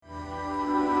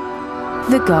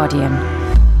The Guardian.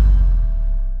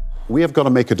 We have got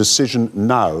to make a decision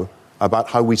now about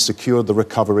how we secure the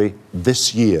recovery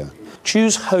this year.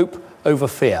 Choose hope over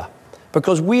fear,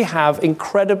 because we have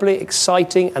incredibly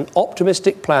exciting and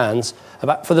optimistic plans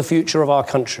for the future of our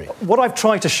country. What I've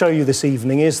tried to show you this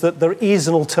evening is that there is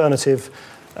an alternative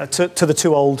to the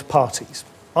two old parties.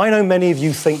 I know many of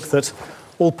you think that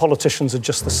all politicians are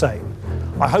just the same.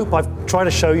 I hope I've tried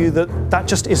to show you that that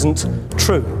just isn't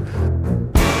true.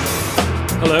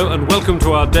 Hello and welcome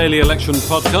to our daily election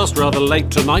podcast, rather late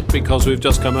tonight because we've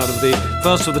just come out of the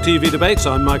first of the TV debates.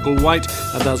 I'm Michael White,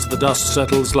 and as the dust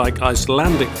settles like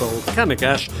Icelandic volcanic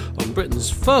ash on Britain's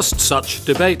first such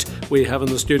debate, we have in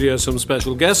the studio some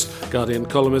special guests: Guardian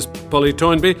columnist Polly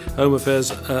Toynbee, Home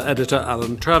Affairs editor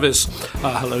Alan Travis.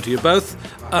 Hello to you both.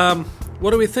 What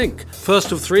do we think?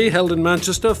 First of three, held in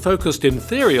Manchester, focused in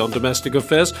theory on domestic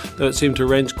affairs, though it seemed to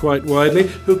range quite widely.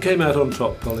 Who came out on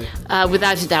top, Polly?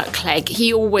 Without a doubt, Clegg.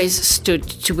 He always stood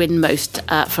to win most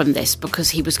from this because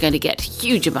he was going to get a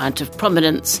huge amount of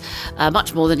prominence,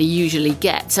 much more than he usually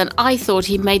gets. And I thought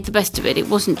he made the best of it. It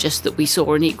wasn't just that we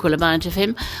saw an equal amount of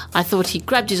him. I thought he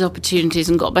grabbed his opportunities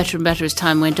and got better and better as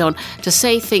time went on to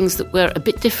say things that were a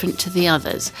bit different to the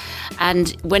others.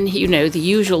 And when, the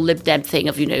usual Lib Dem thing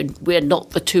of, we're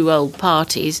not the two old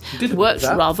parties, worked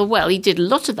rather well. He did a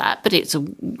lot of that, but it's a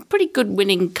pretty good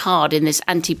winning card in this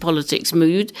anti-politics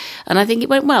mood, and I think it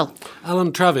went well.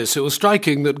 Alan Travis, it was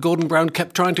striking that Gordon Brown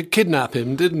kept trying to kidnap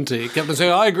him, didn't he? He kept on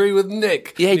saying, I agree with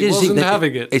Nick. Yeah, he wasn't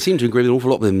having it. He seemed to agree with an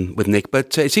awful lot with Nick,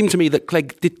 but it seemed to me that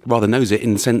Clegg did rather nose it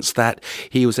in the sense that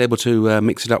he was able to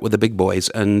mix it up with the big boys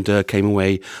and came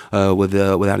away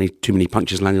without any too many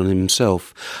punches landing on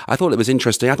himself. I thought it was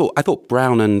interesting. I thought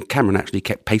Brown and Cameron actually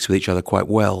kept pace with each other quite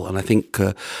well, and I think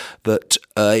that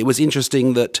it was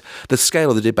interesting that the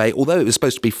scale of the debate, although it was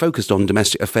supposed to be focused on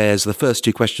domestic affairs, the first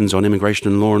two questions on immigration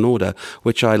and law and order,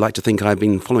 which I like to think I've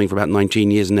been following for about 19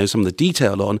 years and know some of the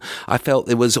detail on, I felt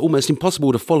it was almost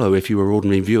impossible to follow if you were an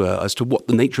ordinary viewer as to what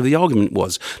the nature of the argument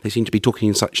was. They seemed to be talking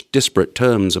in such disparate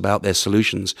terms about their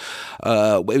solutions.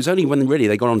 It was only when really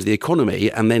they got onto the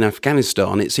economy and then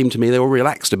Afghanistan, it seemed to me they were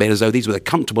relaxed a bit, as though these were the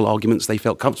comfortable arguments they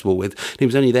felt comfortable with. And it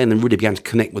was only then they really began to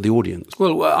connect with the audience.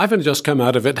 Well, I've only just come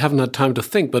out of it, haven't had time to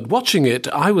think, but watching it,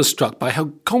 I was struck by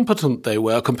how competent they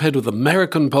were compared with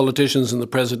American politicians in the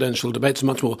presidential debates, a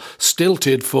much more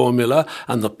stilted formula,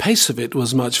 and the pace of it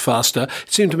was much faster.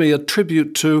 It seemed to me a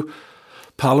tribute to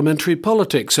parliamentary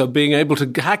politics, of being able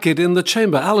to hack it in the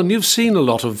chamber. Alan, you've seen a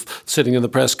lot of sitting in the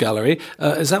press gallery.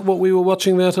 Is that what we were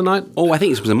watching there tonight? Oh, I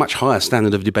think this was a much higher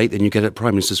standard of debate than you get at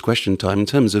Prime Minister's Question Time in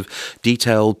terms of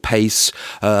detail, pace,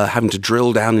 having to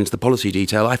drill down into the policy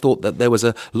detail. I thought that there was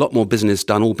a lot more business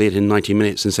done, albeit in 90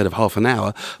 minutes instead of half an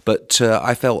hour. But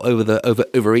I felt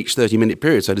over each 30-minute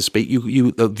period, so to speak,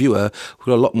 you the viewer,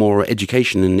 got a lot more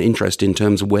education and interest in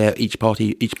terms of where each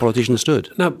politician stood.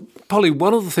 Now, Polly,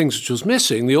 one of the things which was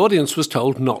missing, the audience was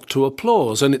told not to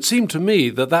applause, and it seemed to me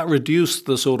that reduced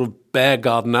the sort of bear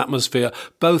garden atmosphere,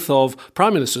 both of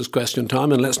Prime Minister's Question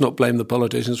Time, and let's not blame the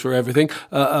politicians for everything,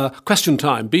 Question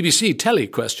Time, BBC Telly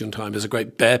Question Time is a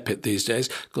great bear pit these days,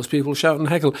 because people shout and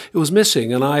heckle. It was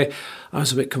missing, and I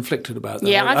was a bit conflicted about that.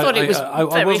 Yeah, I thought it was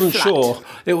I wasn't flat. sure.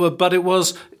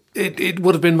 It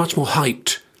would have been much more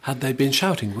hyped had they been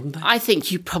shouting, wouldn't they? I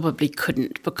think you probably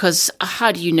couldn't, because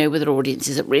how do you know whether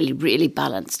audiences are really, really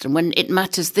balanced? And when it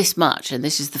matters this much, and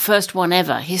this is the first one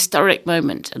ever, historic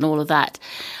moment and all of that,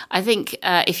 I think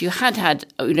if you had,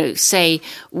 say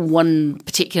one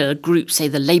particular group, say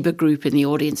the Labour group in the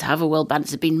audience, however well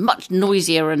balanced, had been much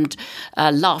noisier and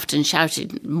laughed and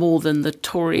shouted more than the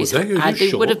Tories had,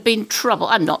 it would have been trouble.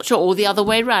 I'm not sure, or the other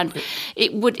way around.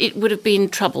 It would have been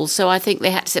trouble. So I think they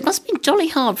had to say, it must have been jolly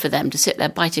hard for them to sit there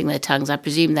biting their tongues. I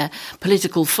presume they're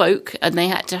political folk, and they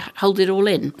had to hold it all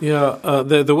in. Yeah,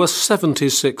 there were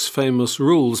 76 famous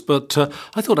rules, but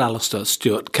I thought Alistair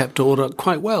Stewart kept order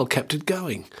quite well, kept it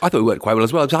going. I thought it worked quite well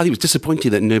as well. I think it was disappointing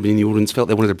that nobody in the audience felt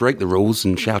they wanted to break the rules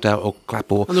and shout out or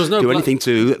clap or do anything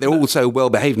to. They're all so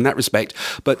well behaved in that respect.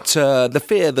 But the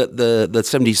fear that the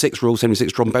 76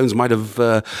 trombones might have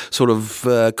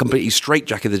completely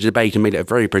straitjacketed the debate and made it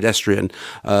very pedestrian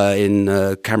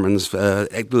in Cameron's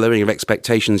lowering of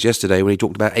expectations yesterday when he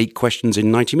talked about 8 questions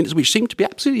in 90 minutes, which seemed to be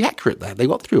absolutely accurate there. They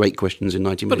got through 8 questions in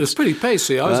 90 minutes. But it's pretty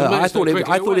pacey. I thought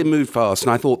it moved fast,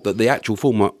 and I thought that the actual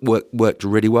format worked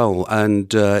really well,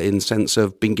 and in the sense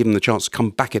of being given the chance to come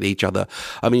back at each other.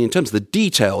 I mean, in terms of the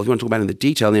detail, if you want to talk about in the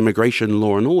detail, the immigration,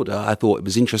 law and order, I thought it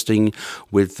was interesting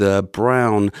with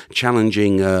Brown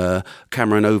challenging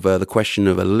Cameron over the question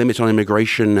of a limit on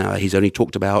immigration. He's only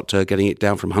talked about getting it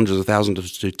down from hundreds of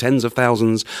thousands to tens of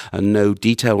thousands, and no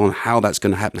detail on how that's going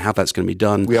going to happen, how that's going to be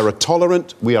done. We are a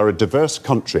tolerant, we are a diverse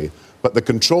country, but the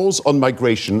controls on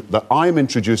migration that I'm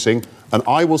introducing, and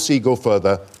I will see go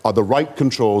further, are the right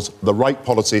controls, the right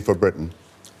policy for Britain.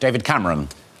 David Cameron.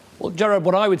 Well, Gerard,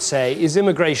 what I would say is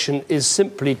immigration is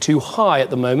simply too high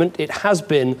at the moment. It has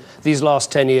been these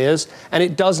last 10 years, and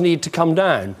it does need to come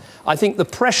down. I think the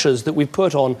pressures that we've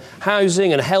put on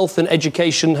housing and health and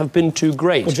education have been too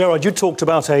great. Well, Gerard, you talked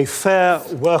about a fair,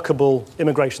 workable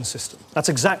immigration system. That's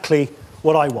exactly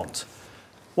what I want.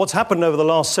 What's happened over the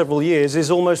last several years is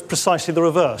almost precisely the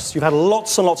reverse. You've had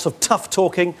lots and lots of tough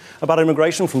talking about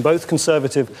immigration from both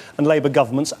Conservative and Labour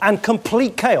governments, and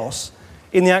complete chaos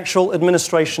in the actual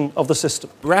administration of the system.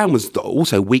 Brown was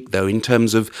also weak, though, in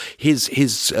terms of his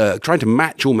trying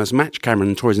to almost match Cameron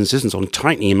and Tory's insistence on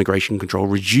tightening immigration control,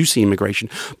 reducing immigration.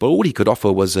 But all he could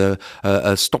offer was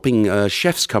stopping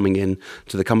chefs coming in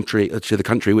to the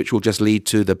country, which will just lead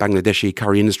to the Bangladeshi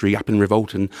curry industry up in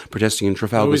revolt and protesting in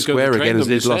Trafalgar Square again, as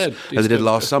it did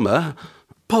last summer.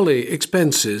 Polly,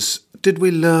 expenses. Did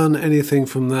we learn anything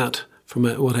from that? From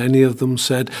what any of them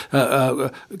said?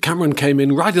 Cameron came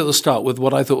in right at the start with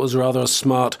what I thought was rather a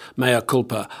smart mea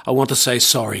culpa. I want to say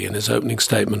sorry in his opening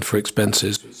statement for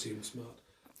expenses. It seemed smart.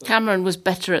 Cameron was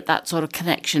better at that sort of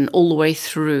connection all the way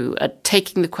through, at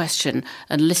taking the question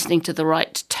and listening to the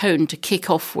right tone to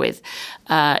kick off with.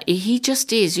 He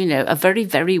just is, a very,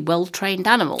 very well-trained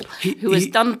animal who has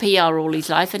done PR all his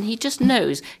life, and he just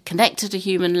knows, connect at a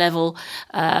human level.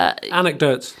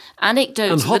 Anecdotes. And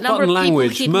hot-button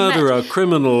language, murderer,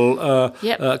 criminal,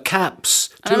 caps.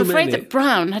 And I'm afraid that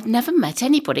Brown had never met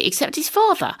anybody except his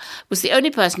father was the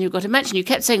only person who got a mention. You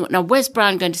kept saying, now, where's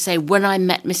Brown going to say, when I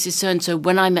met Mrs. So-and-so,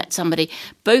 when I met somebody?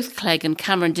 Both Clegg and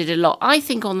Cameron did a lot. I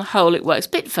think on the whole it works. A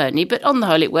bit phony, but on the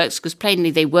whole it works because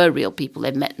plainly they were real people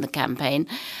they'd met in the campaign.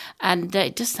 And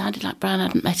it just sounded like Brown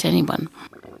hadn't met anyone.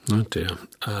 Oh dear.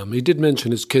 He did mention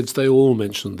his kids. They all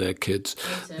mentioned their kids.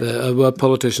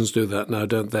 Politicians do that now,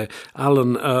 don't they?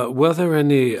 Alan, were there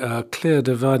any clear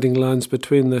dividing lines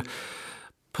between the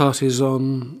parties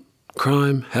on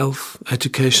crime, health,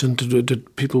 education?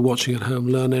 Did people watching at home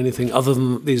learn anything other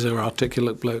than these are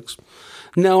articulate blokes?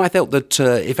 No, I felt that,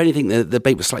 if anything, the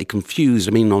debate was slightly confused.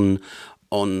 I mean,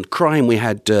 on crime, we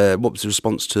had, what was the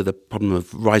response to the problem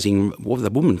of rising, what was the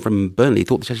woman from Burnley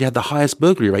thought that she had the highest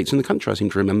burglary rates in the country, I seem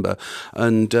to remember.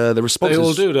 And the response They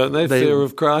all do, don't they? Fear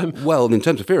of crime? Well, in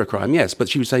terms of fear of crime, yes. But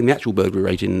she was saying the actual burglary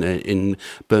rate in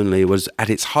Burnley was at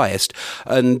its highest.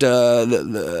 And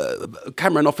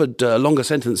Cameron offered longer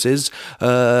sentences.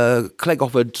 Clegg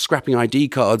offered scrapping ID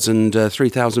cards and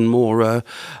 3,000 more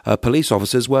police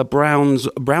officers, where Brown's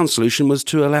solution was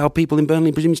to allow people in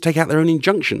Burnley, presumably, to take out their own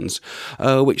injunctions.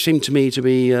 Which seemed to me to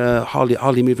be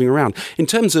hardly moving around. In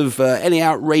terms of any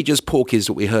outrageous porkies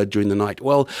that we heard during the night,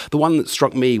 well, the one that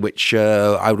struck me, which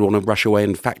I would want to rush away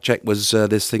and fact-check, was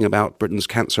this thing about Britain's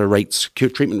cancer rates,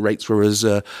 treatment rates were as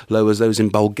low as those in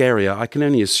Bulgaria. I can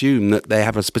only assume that they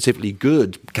have a specifically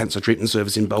good cancer treatment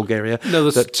service in Bulgaria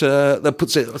that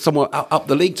puts it somewhat up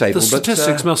the league table. The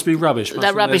statistics must be rubbish.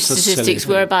 They're rubbish statistics.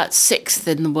 We're about sixth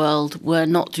in the world. We're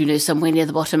not, somewhere near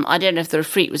the bottom. I don't know if there are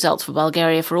freak results for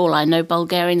Bulgaria. For all I know,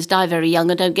 Bulgarians die very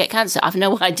young and don't get cancer. I've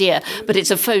no idea, but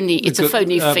it's a phony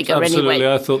figure absolutely,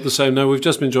 anyway. I thought the same. No, we've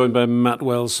just been joined by Matt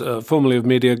Wells, formerly of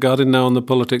Media Guardian, now on the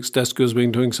politics desk, who's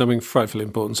been doing something frightfully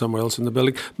important somewhere else in the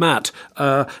building. Matt,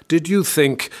 did you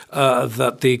think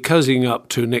that the cozying up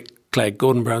to Nick Clegg,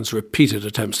 Gordon Brown's repeated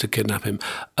attempts to kidnap him,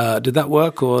 did that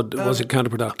work, or was it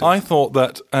counterproductive? I thought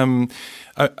that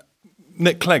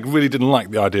Nick Clegg really didn't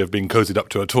like the idea of being cozied up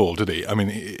to at all, did he? I mean,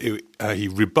 he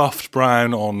rebuffed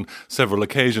Brown on several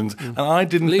occasions, and I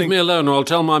didn't Leave me alone or I'll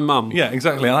tell my mum. Yeah,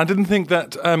 exactly. And I didn't think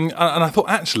that... and I thought,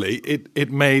 actually,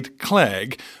 it made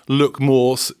Clegg look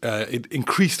more... it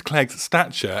increased Clegg's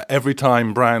stature every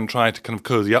time Brown tried to kind of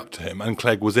cozy up to him, and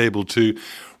Clegg was able to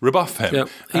rebuff him.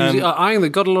 Yeah. They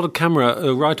got a lot of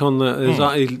camera right on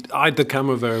he eyed the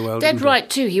camera very well. Dead right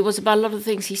too. He was about a lot of the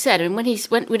things he said. I mean,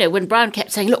 when Brown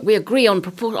kept saying, "Look, we agree on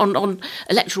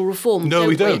electoral reform." No,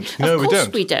 we don't. Of course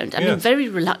we don't. I mean, very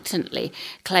reluctantly,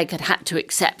 Clegg had to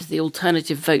accept the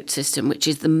alternative vote system, which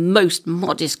is the most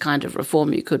modest kind of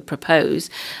reform you could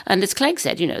propose. And as Clegg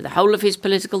said, the whole of his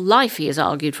political life he has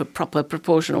argued for proper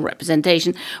proportional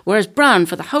representation, whereas Brown,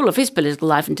 for the whole of his political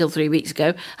life until 3 weeks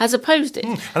ago, has opposed it.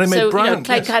 And it made Brown,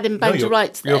 Clegg had him bang to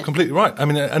rights there. You're completely right. I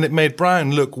mean, and it made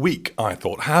Brown look weak, I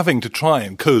thought. Having to try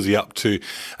and cozy up to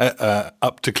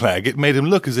Clegg, it made him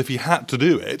look as if he had to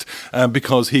do it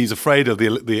because he's afraid of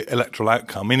the electoral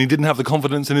outcome, and he didn't have the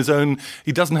confidence in his own.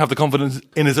 He doesn't have the confidence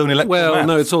in his own electoral. Well, math.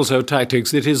 no, it's also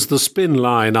tactics. It is the spin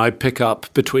line I pick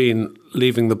up between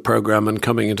leaving the programme and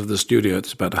coming into the studio.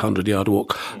 It's about a 100-yard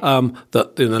walk.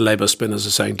 That the Labour spinners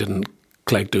are saying didn't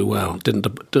Clegg do well? Didn't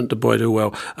Du Bois do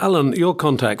well? Alan, your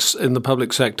contacts in the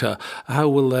public sector, how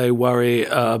will they worry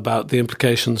about the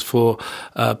implications for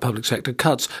public sector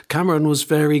cuts? Cameron was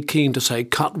very keen to say,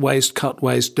 cut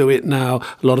waste, do it now.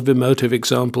 A lot of emotive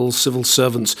examples, civil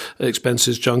servants,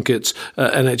 expenses, junkets,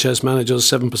 NHS managers,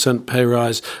 7% pay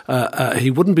rise. He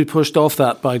wouldn't be pushed off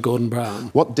that by Gordon Brown.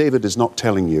 What David is not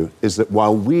telling you is that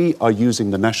while we are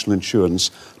using the national insurance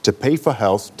to pay for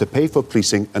health, to pay for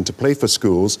policing and to pay for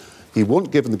schools, he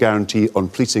won't give them the guarantee on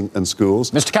policing and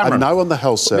schools. Mr. Cameron. And now on the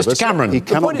health service, Mr. Cameron. he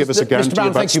cannot give us a guarantee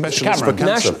Brown, about specialists for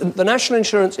cancer. The national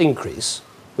insurance increase,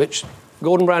 which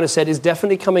Gordon Brown has said is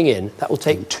definitely coming in, that will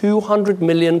take £200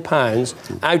 million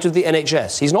out of the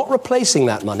NHS. He's not replacing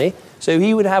that money, so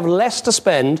he would have less to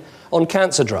spend on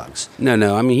cancer drugs.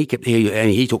 No. I mean,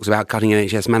 he talks about cutting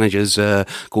NHS managers.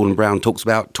 Gordon Brown talks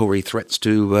about Tory threats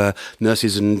to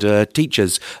nurses and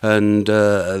teachers, and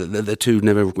the two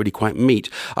never really quite meet.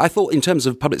 I thought, in terms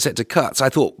of public sector cuts, I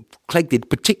thought Clegg did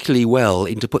particularly well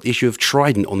to put the issue of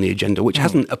Trident on the agenda, which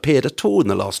hasn't appered at all in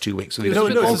the last 2 weeks. No,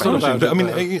 it's astonishing. But, I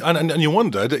mean, and you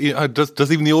wonder,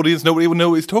 does even the audience know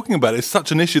what he's talking about? It's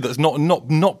such an issue that's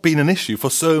not been an issue for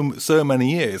so many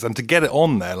years, and to get it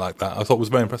on there like that, I thought was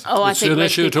very impressive. Oh, it's an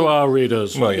issue to our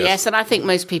readers. Well, yes, and I think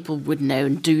most people would know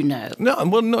and do know. No,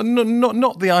 well,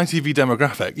 not the ITV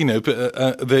demographic.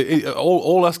 But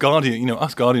all us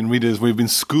Guardian readers, we've been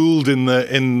schooled in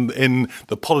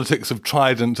the politics of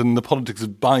Trident and the politics of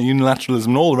unilateralism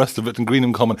and all the rest of it, and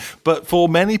Greenham Common. But for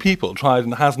many people,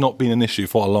 Trident has not been an issue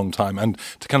for a long time, and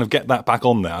to kind of get that back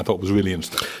on there, I thought was really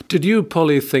interesting. Did you,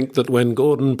 Polly, think that when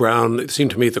Gordon Brown, it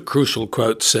seemed to me the crucial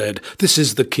quote said, "This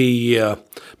is the key year.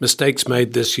 Mistakes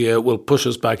made this year will push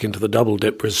us back into the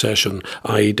double-dip recession,"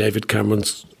 i.e. David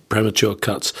Cameron's premature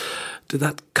cuts. Did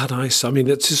that cut ice? I mean,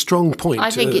 it's a strong point.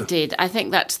 I think it did. I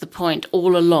think that's the point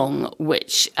all along,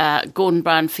 which Gordon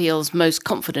Brown feels most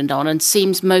confident on and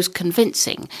seems most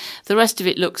convincing. The rest of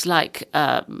it looks like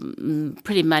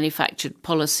pretty manufactured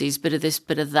policies, bit of this,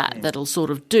 bit of that, that'll sort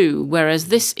of do, whereas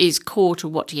this is core to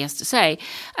what he has to say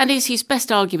and is his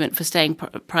best argument for staying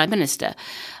Prime Minister.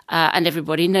 And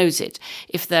everybody knows it.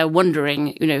 If they're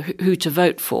wondering, who to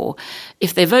vote for,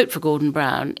 if they vote for Gordon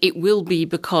Brown, it will be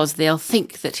because they'll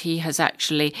think that he has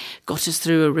actually got us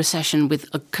through a recession with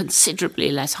a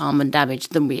considerably less harm and damage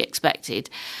than we expected.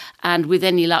 And with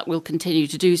any luck, we'll continue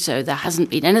to do so. There hasn't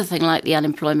been anything like the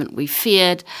unemployment we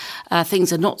feared.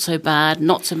 Things are not so bad,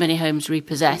 not so many homes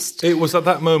repossessed. It was at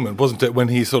that moment, wasn't it, when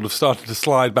he sort of started to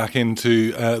slide back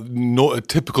into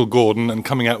typical Gordon and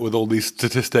coming out with all these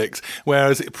statistics,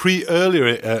 whereas earlier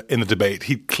in the debate,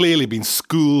 he'd clearly been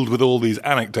schooled with all these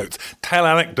anecdotes. Tell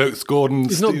anecdotes, Gordon.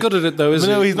 He's not good at it, though, is he?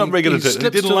 No, he's not very good at it. He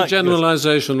slips to a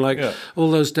generalisation,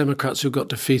 all those Democrats who got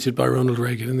defeated by Ronald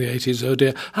Reagan in the 80s. Oh,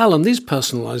 dear. Alan, these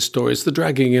personalised stories, the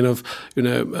dragging in of,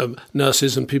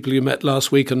 nurses and people you met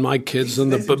last week and my kids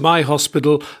and my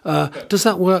hospital, does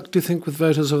that work, do you think, with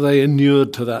voters? Are they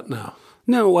inured to that now?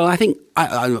 No, well, I think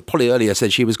Polly earlier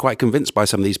said she was quite convinced by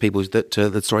some of these people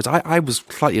the stories. I was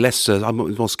slightly less. I'm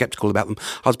more sceptical about them.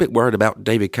 I was a bit worried about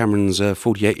David Cameron's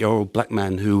 48-year-old black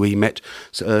man who he met,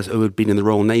 who had been in the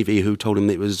Royal Navy, who told him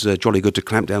that it was jolly good to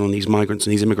clamp down on these migrants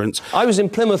and these immigrants. I was in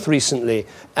Plymouth recently,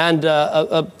 and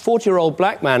a 40-year-old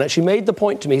black man actually made the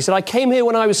point to me. He said, "I came here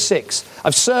when I was 6.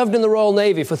 I've served in the Royal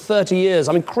Navy for 30 years.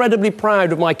 I'm incredibly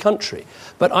proud of my country.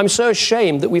 But I'm so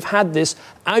ashamed that we've had this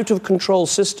out-of-control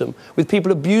system with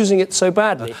people abusing it so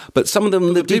badly." But some of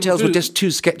them, the details were just too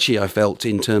sketchy, I felt,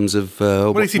 in terms of...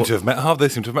 They seem to have met half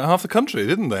the country,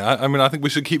 didn't they? I mean, I think we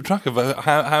should keep track of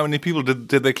how many people did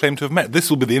they claim to have met. This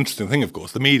will be the interesting thing, of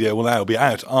course. The media will now be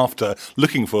out after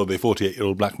looking for the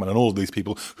 48-year-old black man and all of these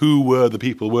people. Who were the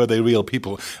people? Were they real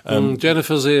people?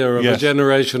 Jennifer's ear of a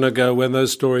generation ago when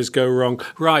those stories go wrong.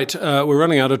 Right, we're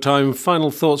running out of time.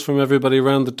 Final thoughts from everybody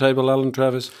around the table. Alan,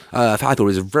 Travis? I thought it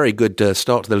was a very good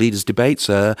start to the leaders' debates.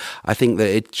 I think that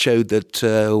it showed that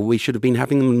we should have been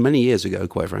having them many years ago,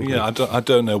 quite frankly. Yeah, I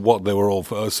don't know what they were all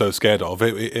so scared of.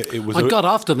 It was.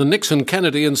 After the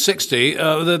Nixon-Kennedy in 60,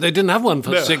 they didn't have one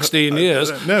for 16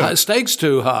 years. Stakes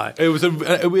too high. It was,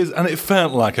 and it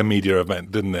felt like a media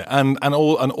event, didn't it? And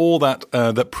all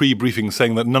that pre-briefing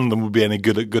saying that none of them would be any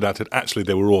good at it. Actually,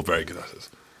 they were all very good at it.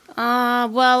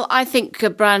 Well, I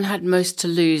think Brown had most to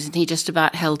lose and he just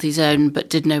about held his own, but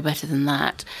did no better than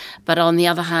that. But on the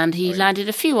other hand, he landed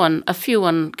a few on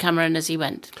Cameron as he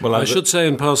went. Well, I should say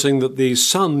in passing that the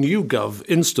Sun YouGov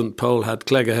instant poll had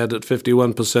Clegg ahead at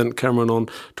 51%, Cameron on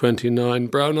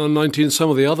 29%, Brown on 19%. Some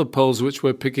of the other polls which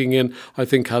we're picking in, I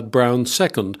think, had Brown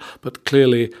second, but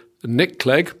clearly Nick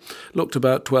Clegg looked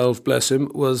about 12, bless him,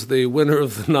 was the winner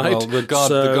of the night. Well, the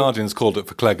Guardian's called it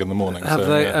for Clegg in the morning. Have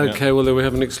they? Yeah, OK, yeah. Well, then we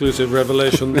have an exclusive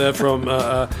revelation there from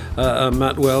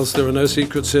Matt Wells. There are no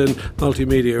secrets in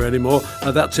multimedia anymore.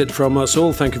 That's it from us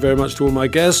all. Thank you very much to all my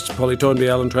guests, Polly Toynbee,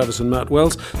 Alan Travis and Matt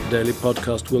Wells. The Daily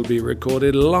Podcast will be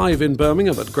recorded live in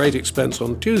Birmingham at great expense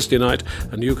on Tuesday night,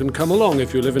 and you can come along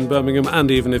if you live in Birmingham and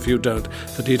even if you don't.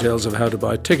 For details of how to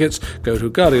buy tickets, go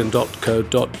to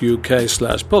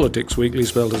guardian.co.uk/politics. Weekly,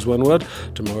 spelled as one word.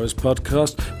 Tomorrow's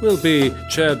podcast will be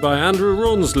chaired by Andrew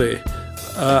Rawnsley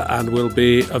and will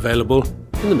be available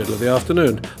in the middle of the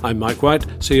afternoon. I'm Mike White.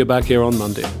 See you back here on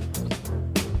Monday.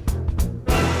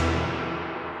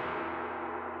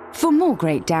 For more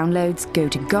great downloads, go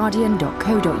to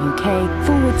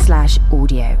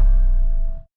guardian.co.uk/audio.